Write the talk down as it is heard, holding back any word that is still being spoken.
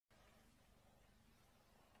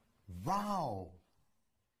Wow!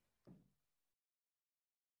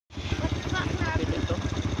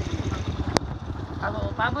 Ako,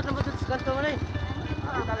 paabot na ba ito sa kanto mo na eh?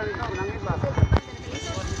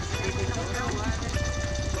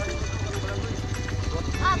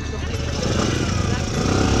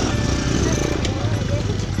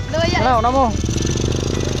 Ano, una mo?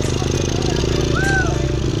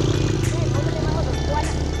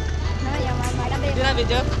 Video na,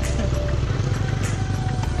 video.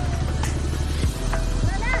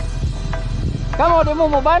 Kamu di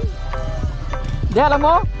mo ban? Diha lang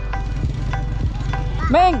mo?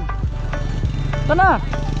 Meng! Sana!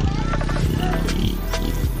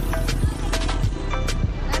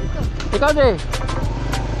 Ikaw di?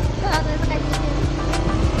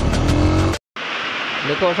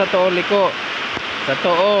 Liko sa to, liko. Sa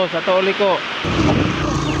to, liko.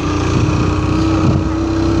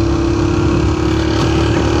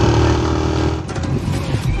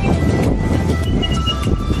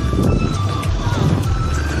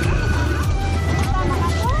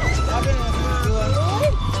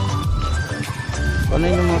 Ano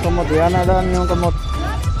yung mga kamot? Yan na lang yung kamot.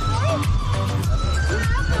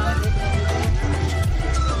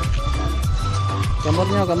 Kamot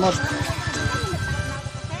nyo, kamot.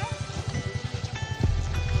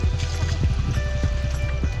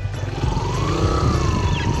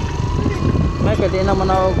 May pwede naman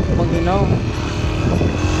ako maghinaw.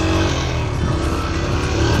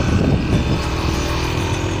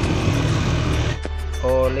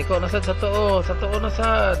 Oh, liko na sad sa tuo na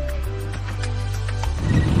sad.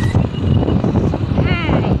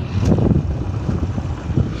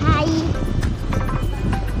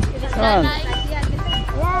 Saan?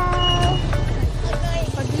 Wow!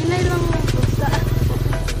 Pag-inay lang mo pusa.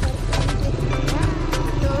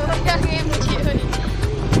 Yung MG.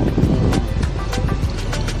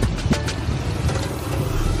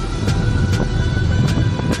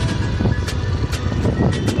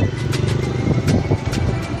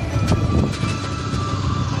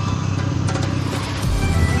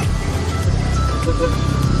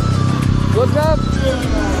 Good job!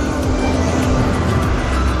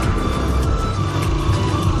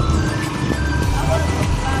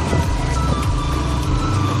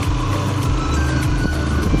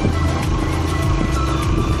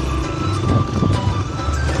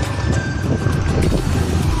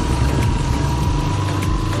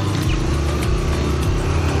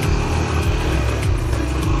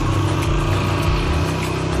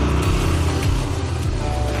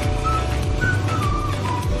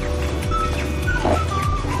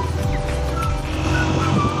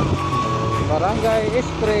 Barangay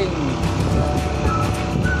Spring,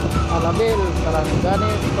 Alabil,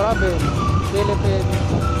 Sarangani Province, Philippines,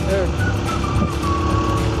 Earth.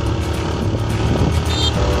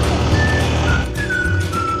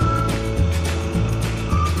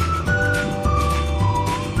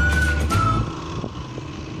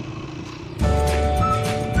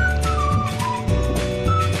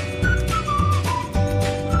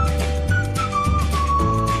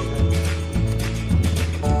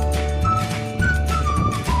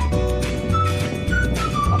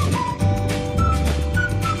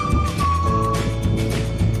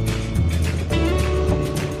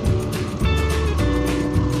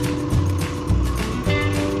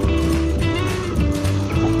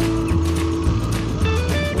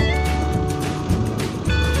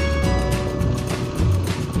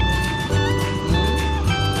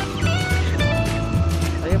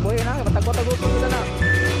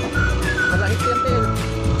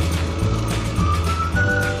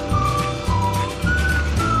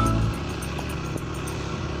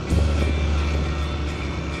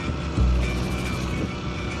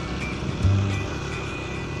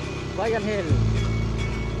 Bayan Hill.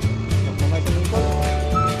 Kung may tumingkol.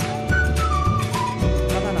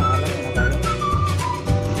 Sana na, alam na tayo.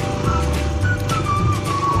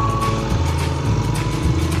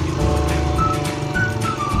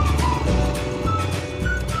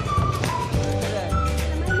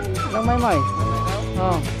 Lang may.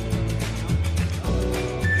 Oh.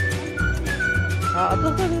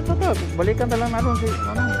 Ito. Balikan na lang natin si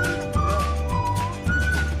ano.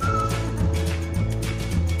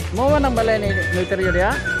 Mo nang balay ni interior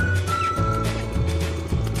dia?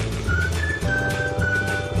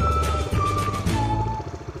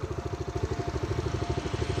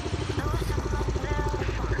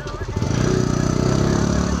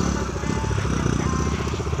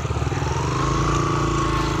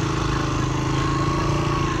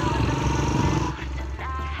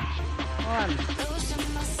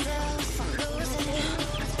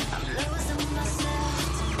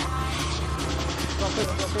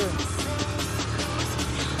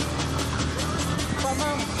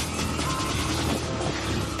 ma'am.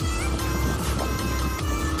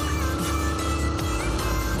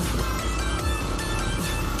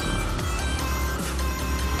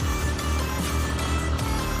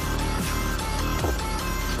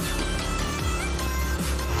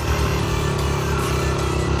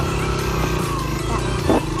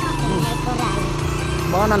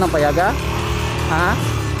 Bawa na ng payaga? Ha?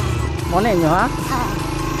 Mo ninyo ha?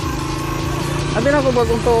 Abi na ko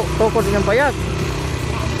bagong tukod yung payag.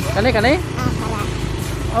 Kani kani?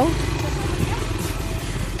 Oh.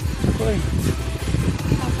 Oy.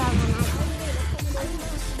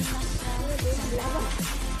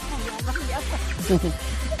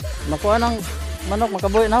 Makuha ng manok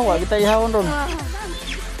makabuhi na wa kita ihawon ron.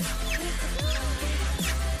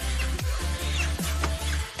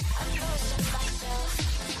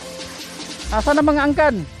 Asa na mga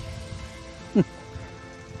angkan?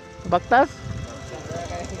 Baktas?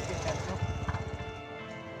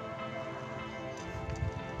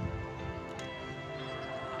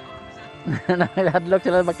 Nahadlok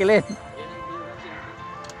sila bakilin.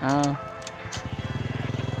 Ah.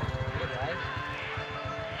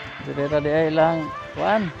 Dirira di ay lang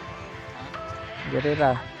kuan.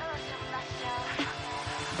 Dirira.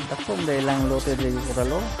 Takom dai lang lote di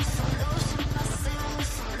kuralo.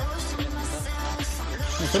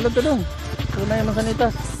 Sulod to dong. Tunay man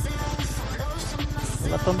sanitas.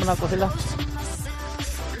 Laton pa nako sila.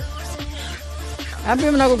 Abi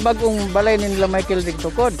man ako bagong balay ni nila Michael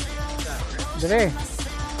Digtukod. Dire.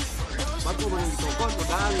 Bago man yung tukod,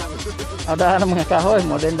 daan lang. Daan ng mga kahoy,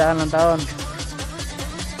 modern daan ng taon.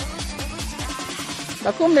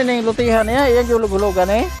 Dakum din yung lutihan niya, iyan yung lugulugan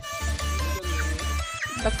eh.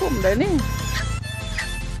 Dakum din eh.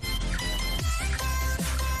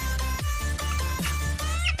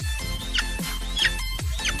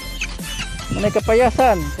 Manay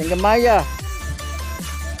kapayasan, tinggamaya.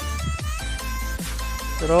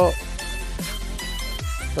 Pero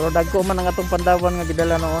dagko man ang atong pandawan nga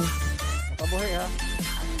gidala noon. Pabuhay ha.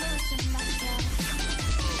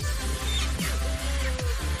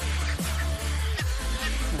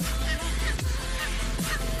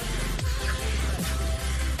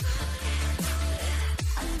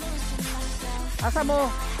 Asa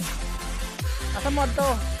mo? Asa mo adto?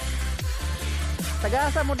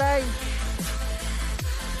 Taga-asa mo day?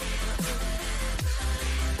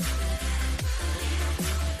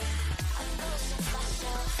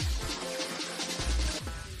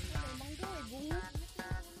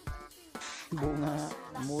 Bunga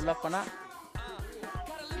mulak pa na.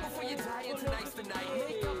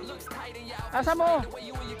 Asa mo?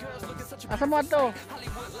 Asa mo adto?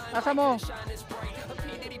 Asa mo?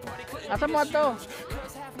 Asa mo adto?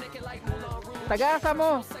 Taga-asa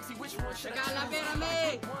mo? Taga-alabi rami.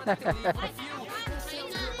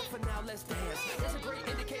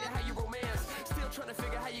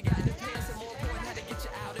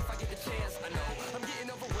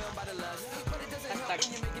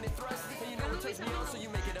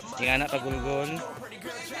 Yung anak kagulgol.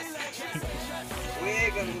 Uy,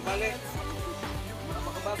 ganun balik.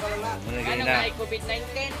 Makababa lang na. Ano nga ay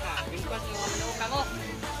COVID-19? Bilpas yung manuka ko.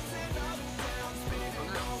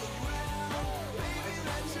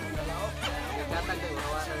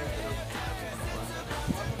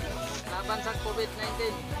 Laban sa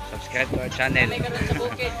COVID-19. Subscribe to our channel. Kami karon sa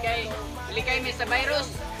bukid kay bili kay may sa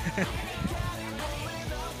virus.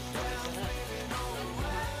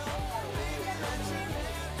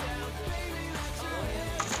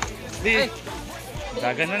 Di.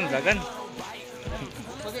 Dagan man, dagan.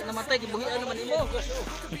 Bakit namatay gibuhian naman imo?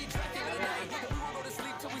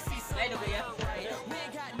 Ay no kaya?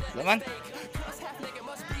 Laman.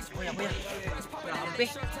 Kuya. Grabe.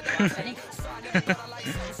 Sani.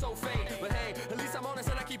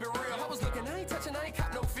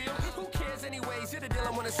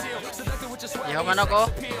 Ihaw man ako.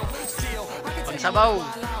 Pangsabaw.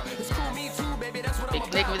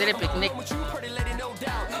 Picnic mo dili, picnic.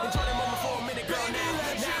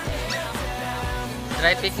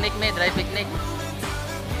 Dry picnic me, dry picnic.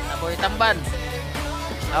 Naboy tamban.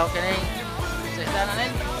 Okay na sa istana nin.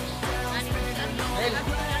 Nil,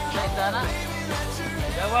 sa istana.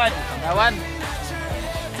 Dawan.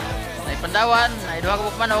 Nay pandawan, nay duha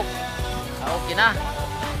ka manok. Okay na.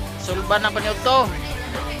 Sulban na paniog to.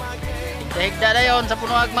 Dahigda dayon sa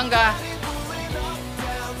puno ag mangga.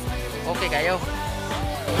 Okay kayo.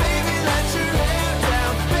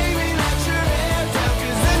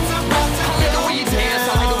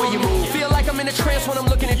 In a trance when I'm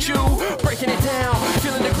looking at you, breaking it down,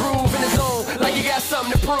 feeling the groove in the zone, like you got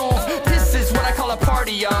something to prove. This is what I call a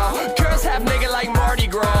party, y'all. Girls half naked like Mardi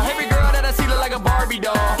Gras. Every girl that I see look like a Barbie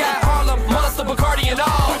doll. Got Harlem, Monster, Bacardi,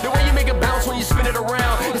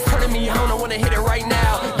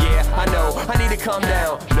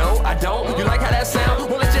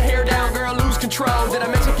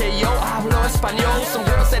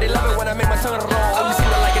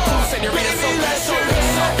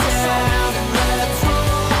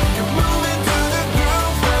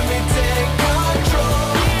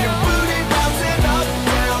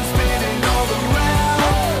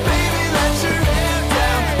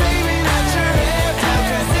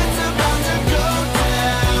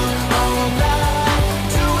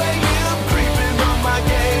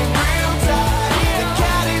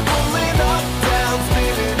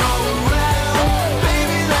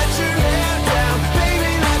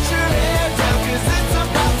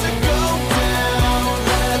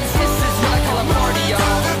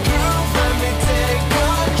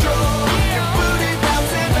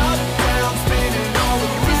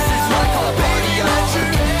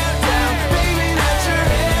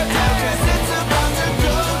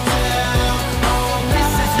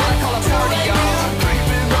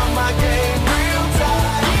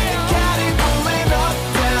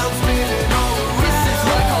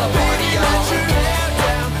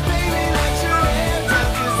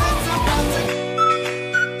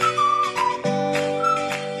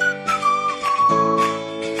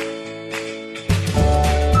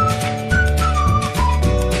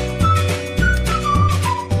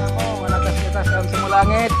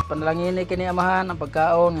 langit, panalangin ni kini amahan ang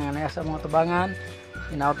pagkaon nga anay sa mga tubangan.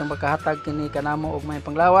 Hinaot ang pagkahatag kini kanamo og may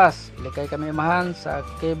panglawas. Ilikay kami amahan sa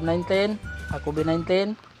Cave 19, ako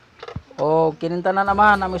B19. O kinintanan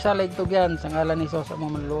amahan ang isa laig tugyan sa ngalan ni Jesus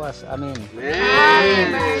among manluwas. Amen.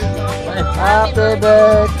 Happy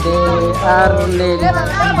birthday, Arlene.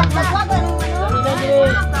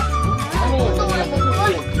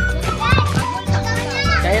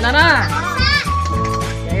 Kaya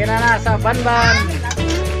na sa Banban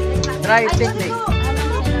Drive Picnic.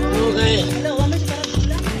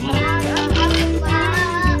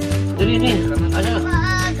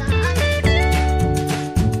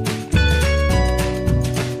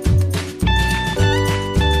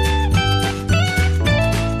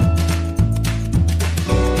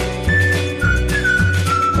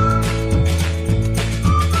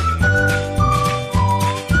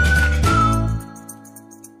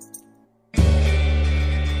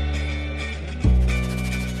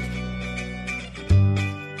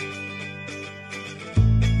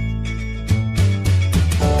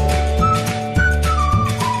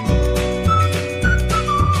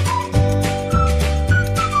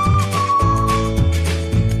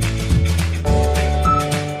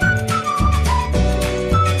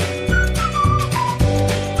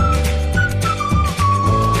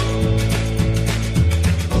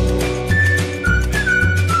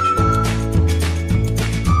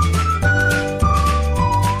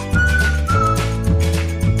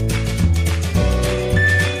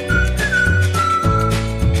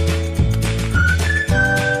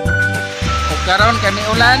 Karon kami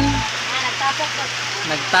ulan.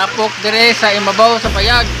 Nagtapok dire sa imabaw sa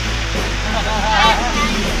payag.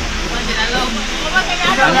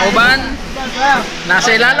 Ang uban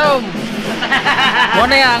nasa ilalom.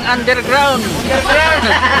 Muna ang underground.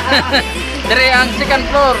 Dire ang second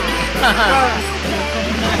floor.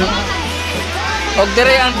 Og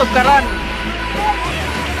dire ang tubkaran.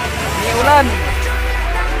 Ni ulan.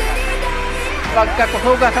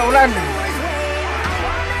 Pagkakusuga sa ulan.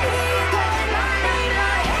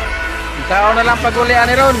 Kao na lang pagulian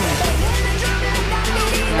ni ron.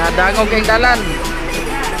 Nga dangog kayong dalan.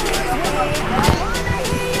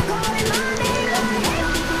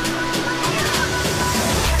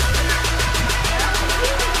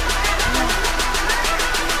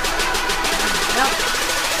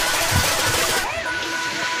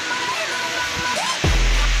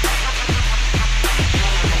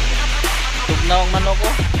 Tugnaw ang manok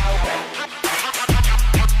ko.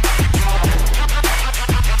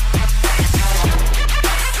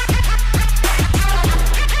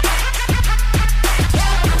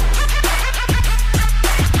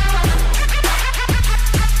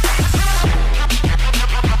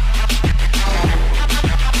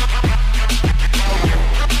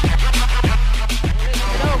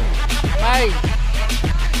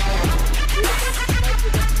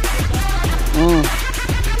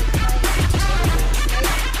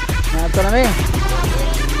 Ito na mi.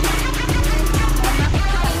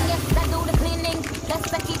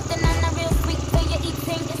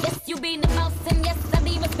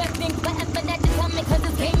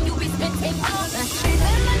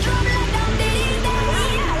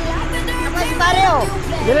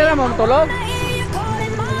 Dili na mo tulog.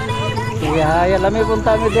 Iya, lami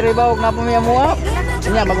punta mi diri ba og na po mi amuap.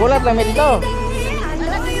 Nya magulat lami dito.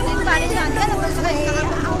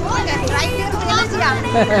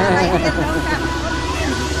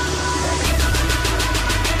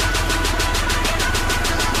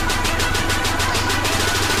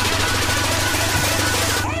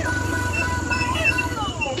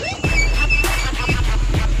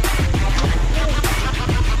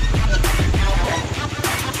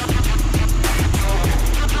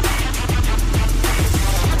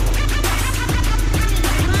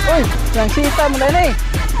 Uy, yang sita mo na ni.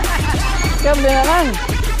 Kam din lang.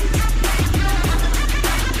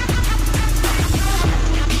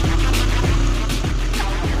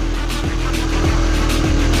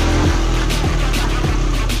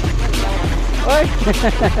 Oy.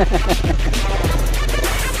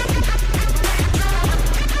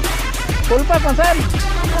 Pulpa pansan.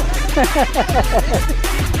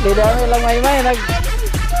 Di dami lang may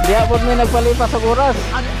dia pun may nagpalipas sa oras.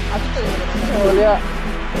 Oh, dia.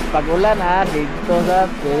 Pag ulan dito sa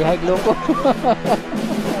hike loko.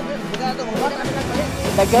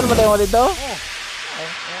 Daghan mo daw dito?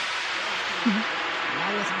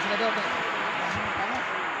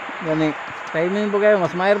 Gani, timing po kayo,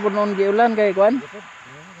 mas mahir po noon giulan kay Kwan.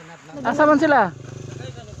 Asa man sila?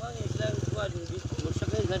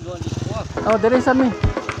 Oh, dire sa mi.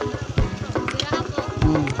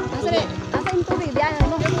 Asa yung tubig diyan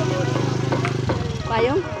ano?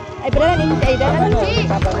 Payong? Ay, beneran ini ay dalan si.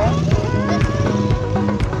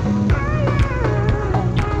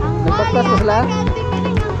 Nagpaplas pa sila?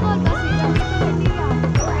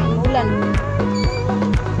 Ulan.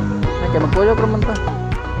 Ay, kaya magkuyog naman to.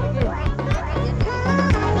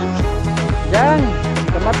 Jang!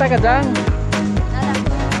 Kamata ka, Jang!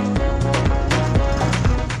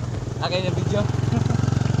 Okay na video.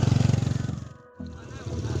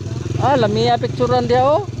 Ah, lamia picturean dia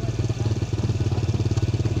oh.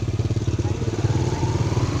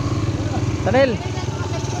 Tanil.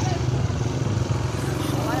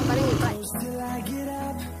 Till I get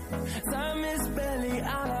up, time is barely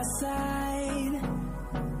on our side.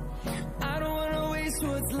 I don't wanna waste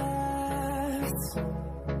what's left.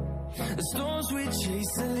 The storms we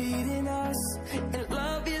chase are leading us, and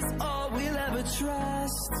love is all we'll ever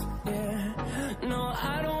trust. Yeah, no,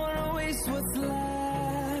 I don't wanna waste what's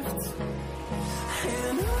left.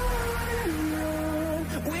 And on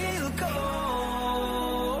we'll go,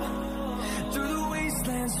 through the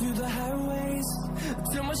wastelands, through the highways,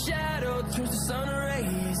 till my shadow turns to sun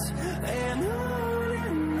rays. And on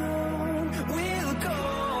we'll go,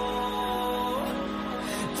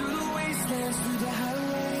 through the wastelands, through the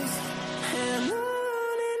highways, and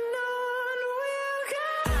on we'll go.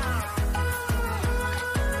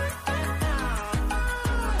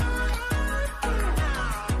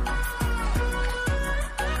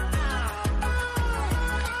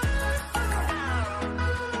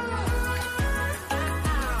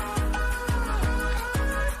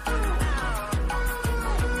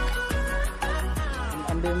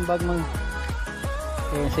 Ang bag mang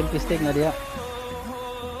simplistic na dia.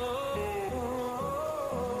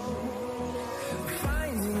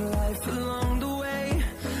 Finding life along the way,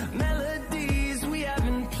 melodies we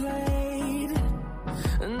haven't played.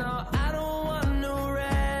 No, I don't want no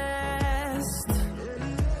rest.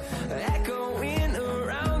 Echoing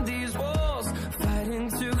around these walls, fighting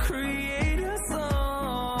to create a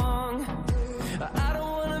song. I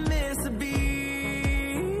don't wanna miss a beat.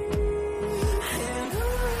 And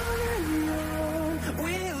on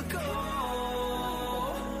we'll go,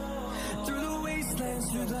 through the wastelands,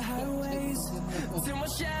 through the highways, till my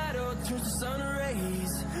shadow turns to sun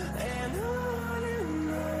rays. And on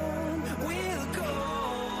we'll go,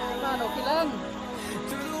 Man, okay lang.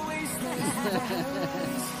 through the wastelands, through the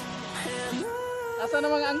highways. And on Asa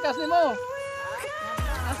namang angkas nimo?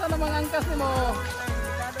 Asa namang angkas nimo?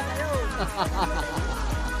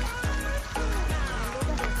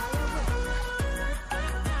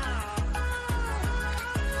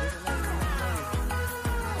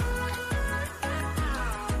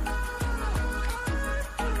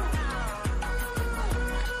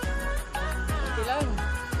 Okay lang.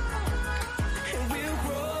 we'll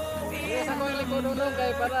grow Yes, ako ang likod nung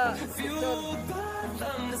kay para picture.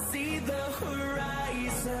 them to see the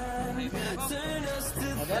horizon, turn us to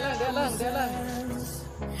Dia lang.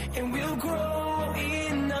 and we'll grow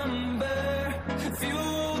in number,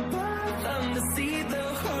 fuel